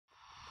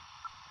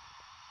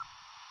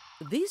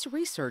These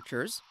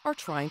researchers are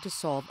trying to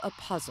solve a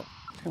puzzle.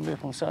 It's gonna be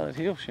up on the side of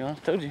the hill, Sean. I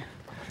told you.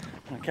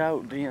 In a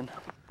coyote den.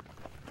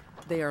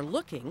 They are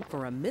looking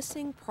for a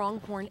missing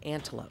pronghorn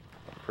antelope.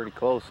 Pretty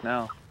close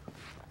now.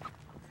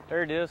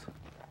 There it is.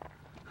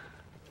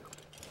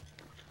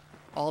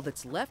 All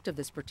that's left of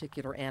this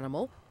particular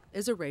animal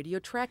is a radio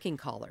tracking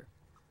collar.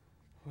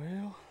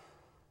 Well,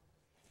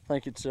 I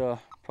think it's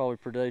probably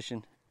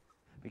predation.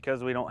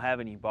 Because we don't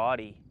have any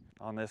body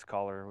on this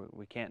collar,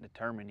 we can't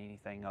determine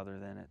anything other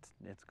than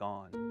it's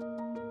gone.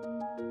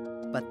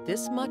 But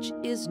this much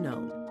is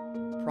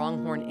known.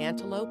 Pronghorn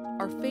antelope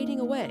are fading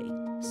away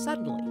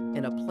suddenly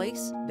in a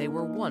place they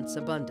were once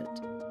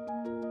abundant.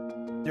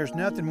 There's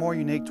nothing more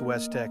unique to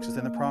West Texas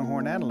than the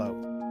pronghorn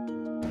antelope.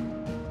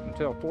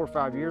 Until 4 or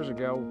 5 years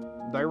ago,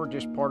 they were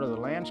just part of the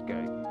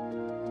landscape.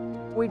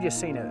 We've just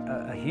seen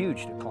a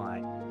huge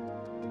decline.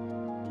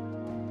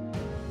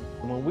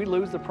 When we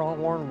lose the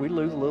pronghorn, we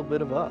lose a little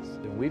bit of us.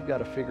 And we've got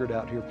to figure it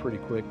out here pretty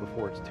quick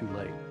before it's too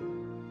late.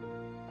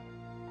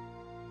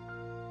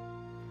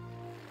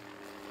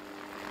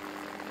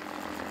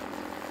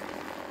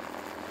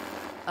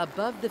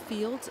 Above the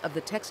fields of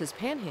the Texas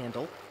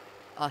Panhandle,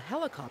 a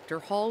helicopter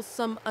hauls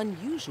some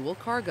unusual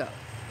cargo.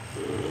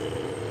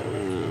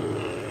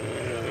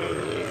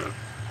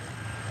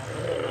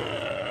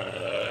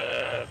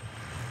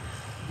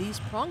 These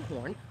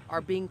pronghorn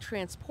are being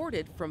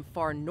transported from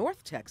far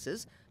north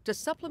Texas to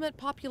supplement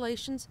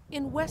populations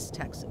in West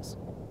Texas.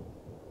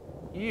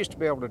 You used to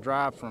be able to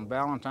drive from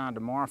Valentine to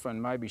Marfa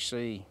and maybe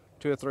see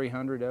 200 or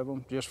 300 of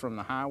them just from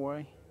the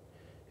highway.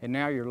 And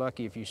now you're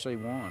lucky if you see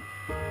one.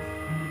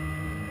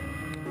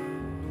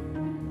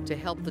 To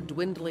help the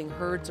dwindling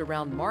herds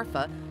around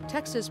Marfa,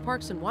 Texas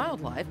Parks and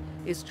Wildlife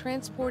is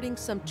transporting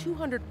some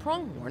 200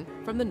 pronghorn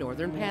from the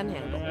northern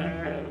panhandle.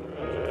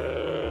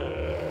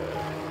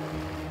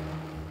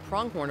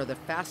 Pronghorn are the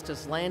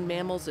fastest land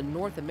mammals in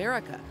North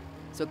America,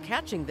 so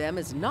catching them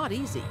is not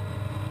easy.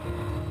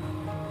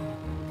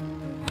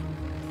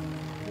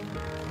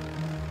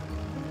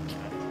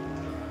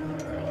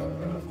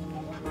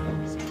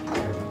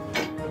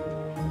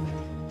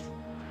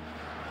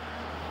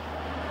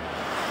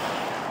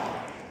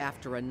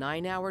 After a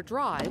 9-hour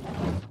drive,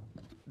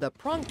 the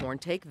pronghorn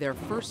take their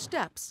first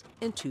steps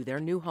into their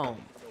new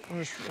home.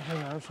 Hang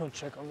on, I just want to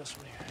check on this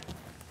one here.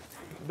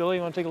 Billy,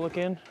 you want to take a look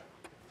in?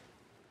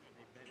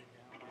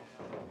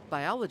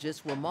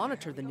 Biologists will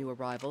monitor the new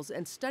arrivals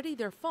and study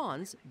their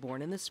fawns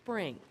born in the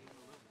spring.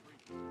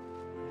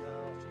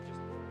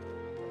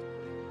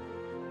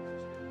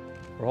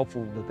 We're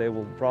hopeful that they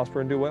will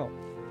prosper and do well.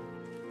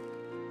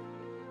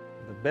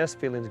 The best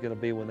feeling is going to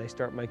be when they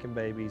start making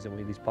babies and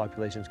when these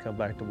populations come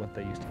back to what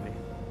they used to be.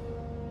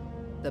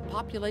 The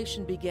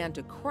population began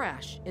to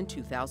crash in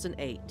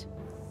 2008.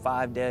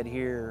 5 dead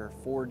here,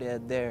 4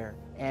 dead there.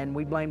 And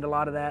we blamed a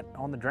lot of that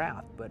on the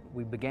drought, but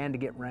we began to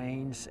get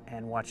rains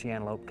and watch the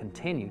antelope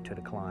continue to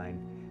decline,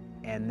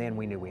 and then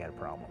we knew we had a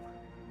problem.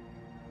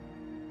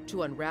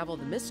 To unravel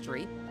the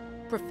mystery,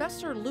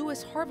 Professor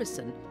Lewis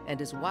Harvison and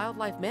his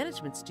wildlife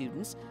management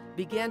students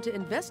began to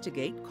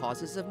investigate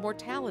causes of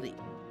mortality.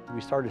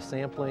 We started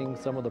sampling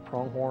some of the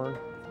pronghorn,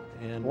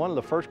 and one of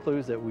the first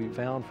clues that we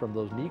found from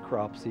those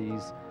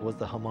necropsies was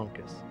the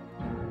homunculus.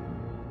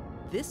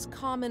 This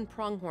common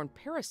pronghorn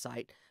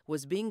parasite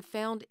was being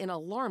found in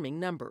alarming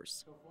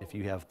numbers. If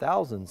you have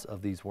thousands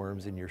of these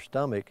worms in your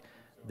stomach,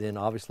 then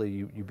obviously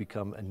you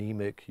become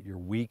anemic, you're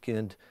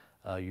weakened,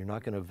 you're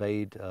not going to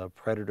evade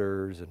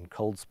predators and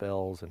cold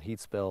spells and heat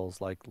spells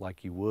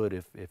like you would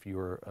if you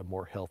were a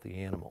more healthy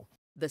animal.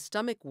 The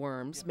stomach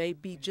worms may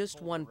be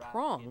just one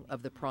prong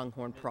of the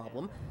pronghorn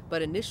problem,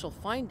 but initial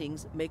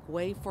findings make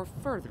way for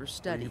further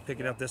study. Are you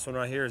picking up this one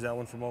right here? Is that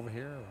one from over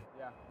here?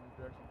 Yeah.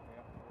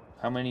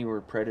 How many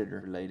were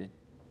predator related?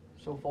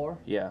 So far,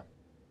 Yeah.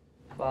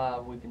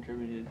 5 we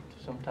contributed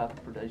to some type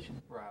of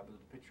predation. Right, but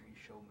the picture you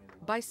showed me.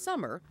 By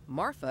summer,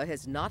 Marfa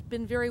has not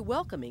been very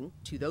welcoming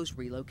to those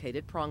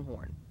relocated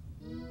pronghorn.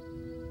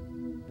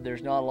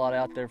 There's not a lot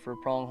out there for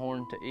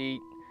pronghorn to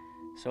eat,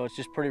 so it's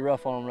just pretty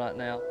rough on them right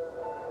now.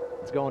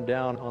 It's going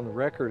down on the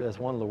record as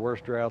one of the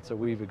worst droughts that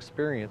we've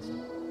experienced.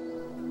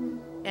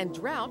 And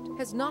drought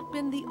has not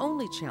been the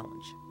only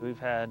challenge. We've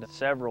had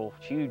several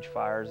huge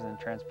fires in the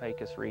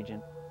Trans-Pecos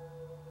region.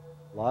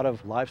 A lot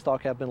of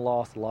livestock have been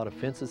lost, a lot of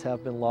fences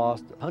have been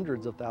lost,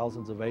 hundreds of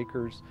thousands of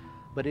acres.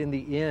 But in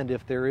the end,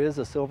 if there is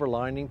a silver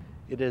lining,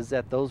 it is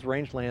that those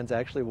rangelands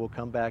actually will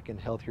come back in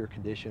healthier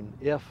condition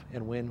if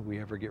and when we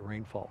ever get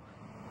rainfall.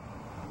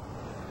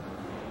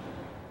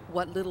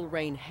 What little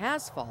rain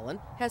has fallen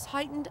has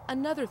heightened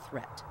another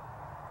threat.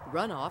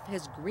 Runoff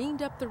has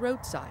greened up the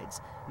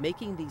roadsides,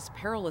 making these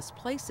perilous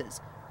places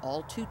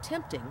all too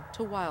tempting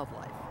to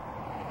wildlife.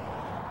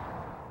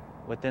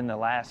 Within the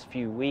last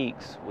few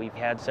weeks, we've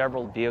had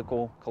several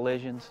vehicle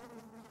collisions.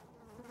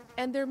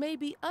 And there may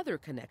be other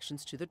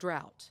connections to the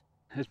drought.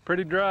 It's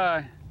pretty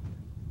dry.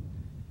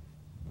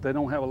 They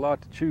don't have a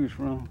lot to choose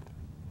from.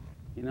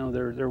 You know,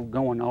 they're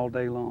going all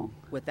day long.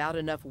 Without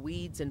enough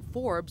weeds and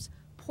forbs,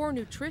 poor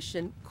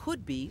nutrition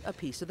could be a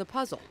piece of the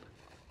puzzle.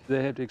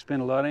 They have to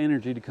expend a lot of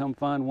energy to come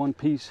find one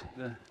piece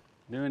to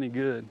do any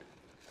good.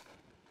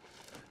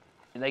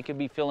 They could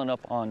be filling up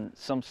on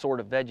some sort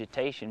of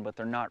vegetation, but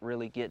they're not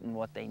really getting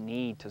what they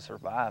need to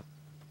survive.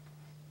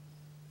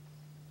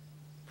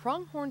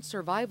 Pronghorn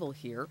survival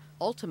here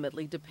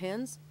ultimately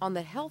depends on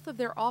the health of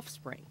their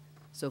offspring,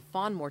 so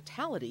fawn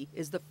mortality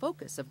is the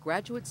focus of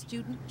graduate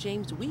student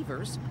James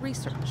Weaver's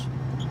research.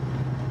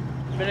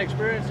 Been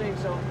experiencing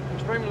some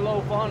extremely low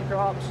fawn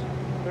crops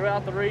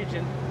throughout the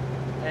region,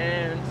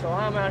 and so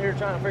I'm out here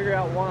trying to figure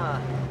out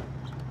why.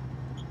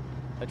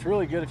 It's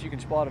really good if you can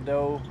spot a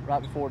doe right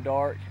before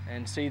dark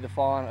and see the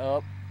fawn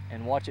up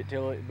and watch it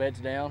till it beds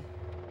down.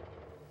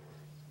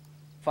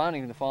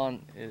 Finding the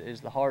fawn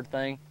is the hard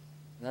thing.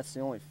 And that's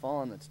the only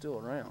fawn that's still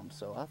around,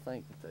 so I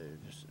think that they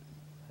just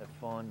have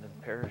fawned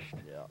and perished.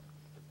 Yeah.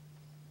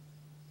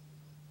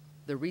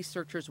 The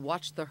researchers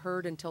watch the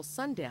herd until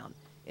sundown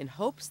in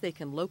hopes they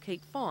can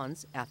locate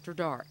fawns after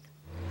dark.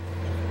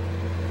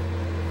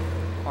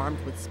 Armed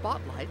with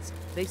spotlights,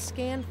 they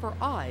scan for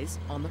eyes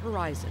on the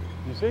horizon.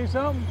 You see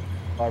something?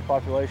 Our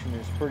population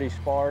is pretty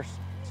sparse,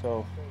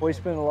 so we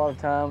spend a lot of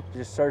time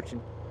just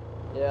searching.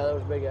 Yeah,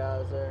 those big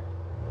eyes there.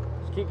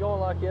 Just keep going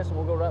like this and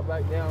we'll go right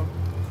back down.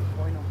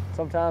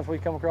 Sometimes we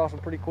come across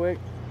them pretty quick.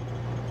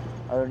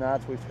 Other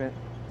nights we've spent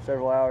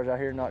several hours out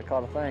here, not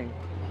caught a thing.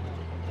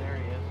 There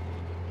he is.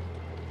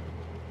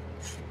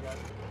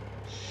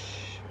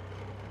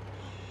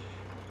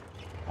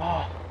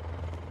 Oh.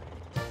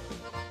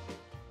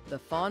 The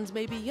fawns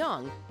may be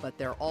young, but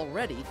they're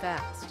already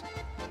fast.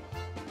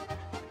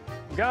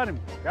 Got him,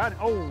 got him.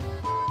 Oh.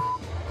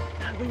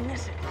 How did we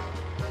miss it?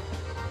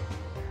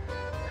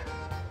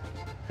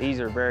 These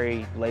are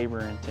very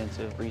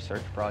labor-intensive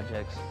research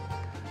projects.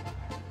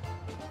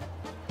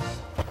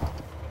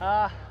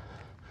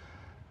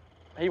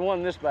 He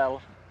won this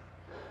battle.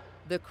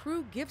 The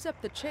crew gives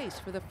up the chase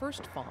for the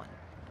first fawn,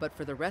 but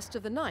for the rest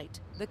of the night,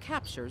 the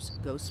captures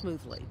go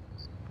smoothly.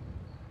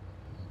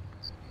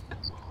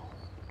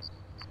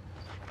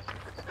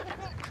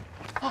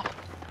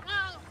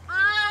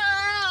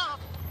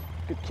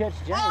 Good catch,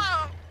 James.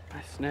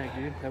 Nice snag,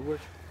 dude. That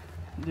worked.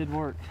 It did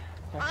work.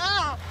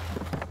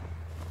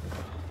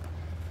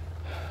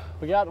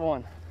 We got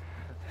one.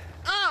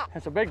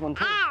 That's a big one,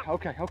 too.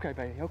 Okay, okay,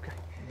 baby, okay.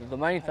 The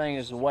main thing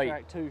is the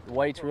weight. The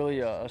weight's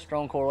really a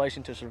strong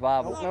correlation to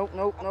survival.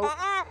 Nope.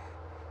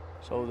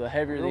 So the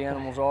heavier the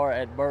animals are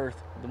at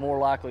birth, the more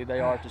likely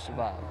they are to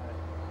survive.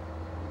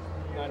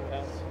 Okay.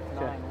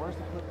 Where's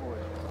the clipboard?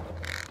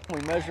 We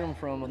measure them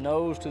from the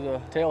nose to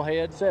the tail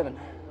head. 7.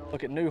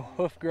 Look at new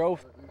hoof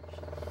growth.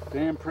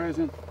 Stand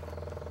present.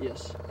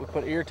 Yes. We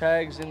put ear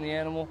tags in the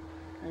animal,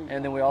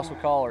 and then we also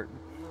collar it.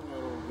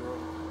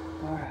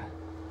 All right.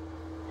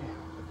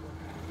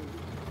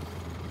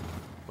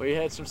 We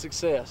had some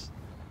success.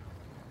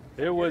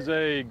 It was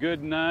a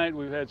good night.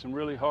 We've had some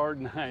really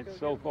hard nights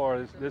so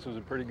far. This was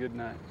a pretty good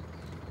night.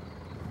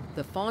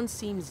 The fawn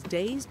seems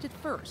dazed at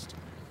first,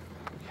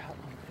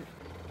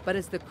 but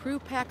as the crew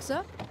packs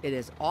up, it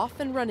is off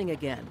and running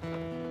again.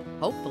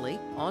 Hopefully,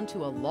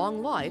 onto a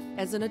long life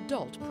as an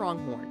adult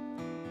pronghorn.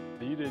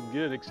 You did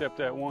good, except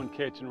that one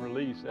catch and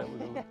release. That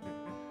was.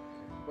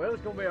 Well,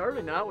 it's gonna be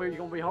early night. We're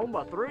gonna be home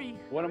by 3.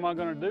 What am I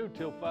gonna do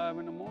till 5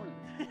 in the morning?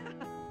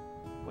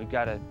 We've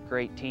got a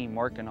great team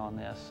working on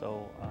this,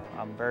 so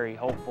I'm very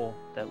hopeful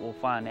that we'll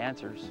find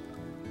answers.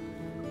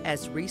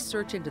 As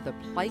research into the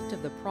plight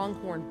of the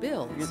pronghorn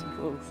builds,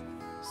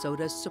 so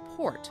does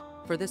support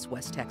for this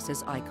West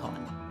Texas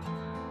icon.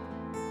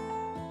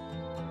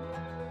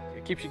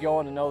 It keeps you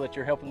going to know that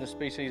you're helping the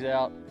species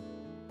out.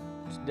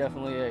 It's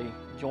definitely a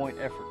joint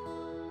effort.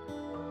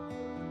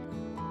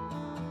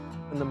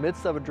 In the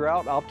midst of a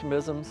drought,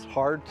 optimism's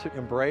hard to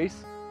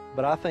embrace,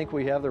 but I think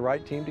we have the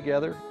right team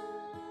together.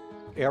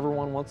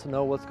 Everyone wants to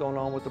know what's going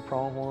on with the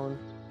pronghorn,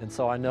 and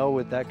so I know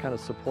with that kind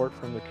of support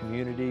from the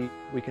community,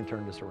 we can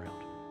turn this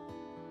around.